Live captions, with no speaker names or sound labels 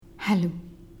Hello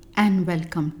and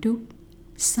welcome to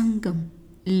Sangam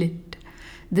Lit.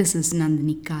 This is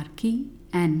Nandini Karki,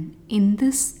 and in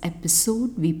this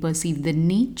episode we perceive the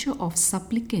nature of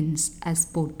supplicants as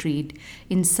portrayed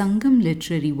in Sangam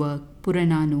Literary work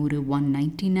Puranaanooru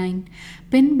 199,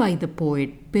 penned by the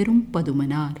poet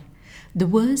Perumpathumanaar. The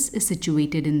verse is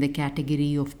situated in the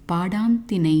category of Paadaan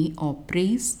Thinai or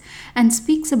praise and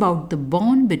speaks about the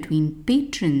bond between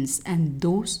patrons and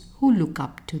those who look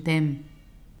up to them.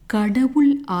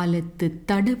 கடவுள் ஆலத்து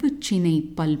தடவுச்சினை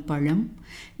பல்பழம்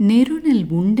நெருநல்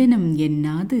உண்டெனம்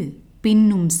எண்ணாது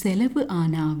பின்னும் செலவு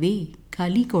ஆனாவே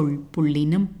கலிகொள்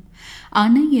புள்ளினம்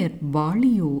அனையர்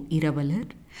வாழியோ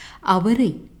இரவலர்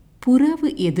அவரை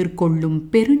புறவு எதிர்கொள்ளும்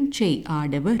பெருஞ்சை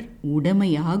ஆடவர்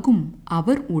உடைமையாகும்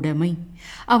அவர் உடைமை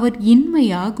அவர்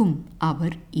இன்மையாகும்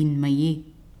அவர் இன்மையே.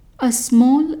 A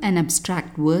small and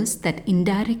abstract verse that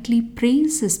indirectly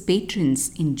praises patrons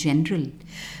in general.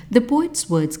 The poet's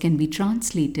words can be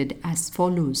translated as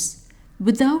follows.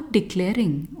 Without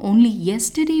declaring, only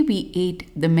yesterday we ate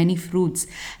the many fruits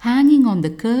hanging on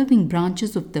the curving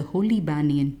branches of the holy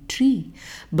banyan tree.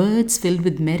 Birds filled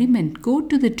with merriment go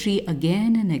to the tree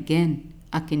again and again.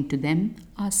 Akin to them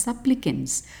are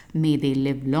supplicants. May they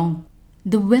live long.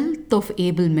 The wealth of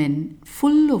able men,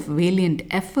 full of valiant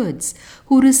efforts,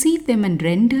 who receive them and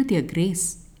render their grace,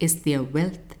 is their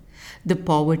wealth. The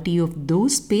poverty of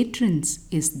those patrons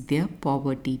is their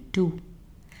poverty too.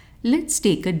 Let's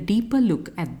take a deeper look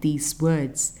at these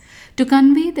words. To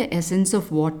convey the essence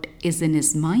of what is in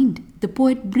his mind, the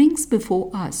poet brings before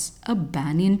us a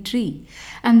banyan tree,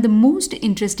 and the most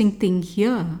interesting thing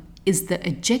here is the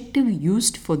adjective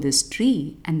used for this tree,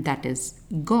 and that is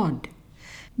God.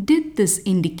 Did this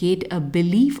indicate a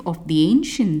belief of the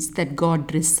ancients that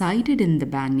God resided in the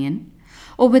banyan,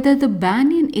 or whether the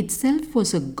banyan itself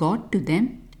was a god to them,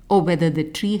 or whether the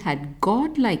tree had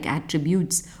god-like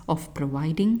attributes of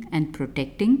providing and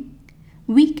protecting?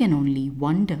 We can only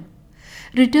wonder.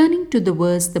 Returning to the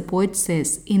verse, the poet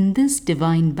says, in this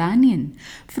divine banyan,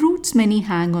 fruits many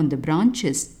hang on the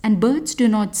branches, and birds do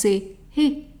not say,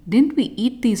 "Hey, didn't we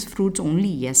eat these fruits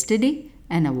only yesterday?"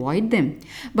 and avoid them,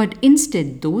 but instead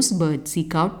those birds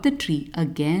seek out the tree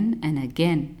again and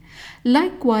again.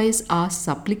 Likewise are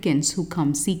supplicants who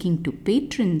come seeking to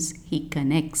patrons he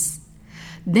connects.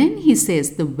 Then he says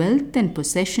the wealth and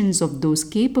possessions of those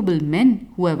capable men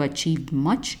who have achieved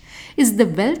much is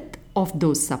the wealth of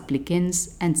those supplicants,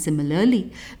 and similarly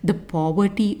the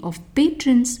poverty of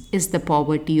patrons is the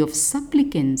poverty of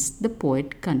supplicants, the poet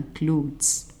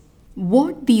concludes.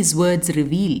 What these words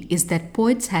reveal is that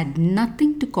poets had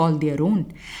nothing to call their own,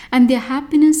 and their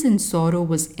happiness and sorrow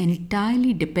was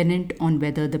entirely dependent on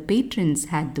whether the patrons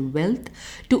had the wealth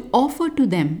to offer to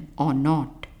them or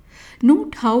not.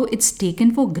 Note how it's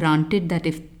taken for granted that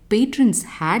if patrons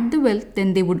had the wealth,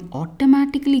 then they would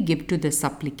automatically give to the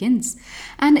supplicants,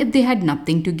 and if they had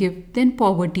nothing to give, then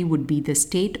poverty would be the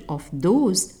state of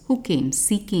those who came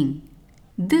seeking.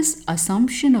 This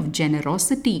assumption of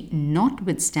generosity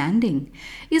notwithstanding,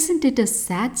 isn't it a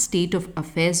sad state of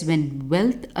affairs when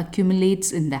wealth accumulates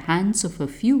in the hands of a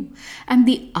few and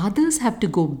the others have to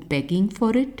go begging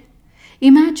for it?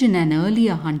 Imagine an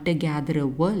earlier hunter-gatherer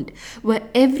world where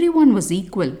everyone was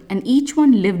equal and each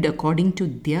one lived according to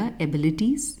their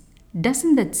abilities.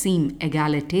 Doesn't that seem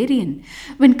egalitarian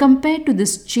when compared to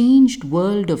this changed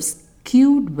world of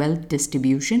skewed wealth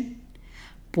distribution?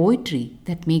 Poetry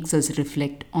that makes us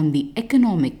reflect on the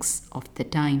economics of the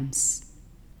times.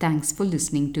 Thanks for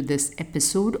listening to this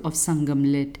episode of Sangam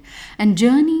Lit and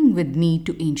journeying with me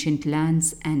to ancient lands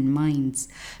and minds.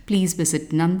 Please visit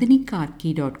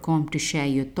nandinikarki.com to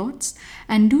share your thoughts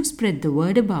and do spread the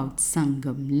word about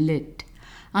Sangam Lit.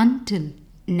 Until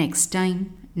next time,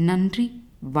 Nandri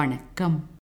Vanakkam.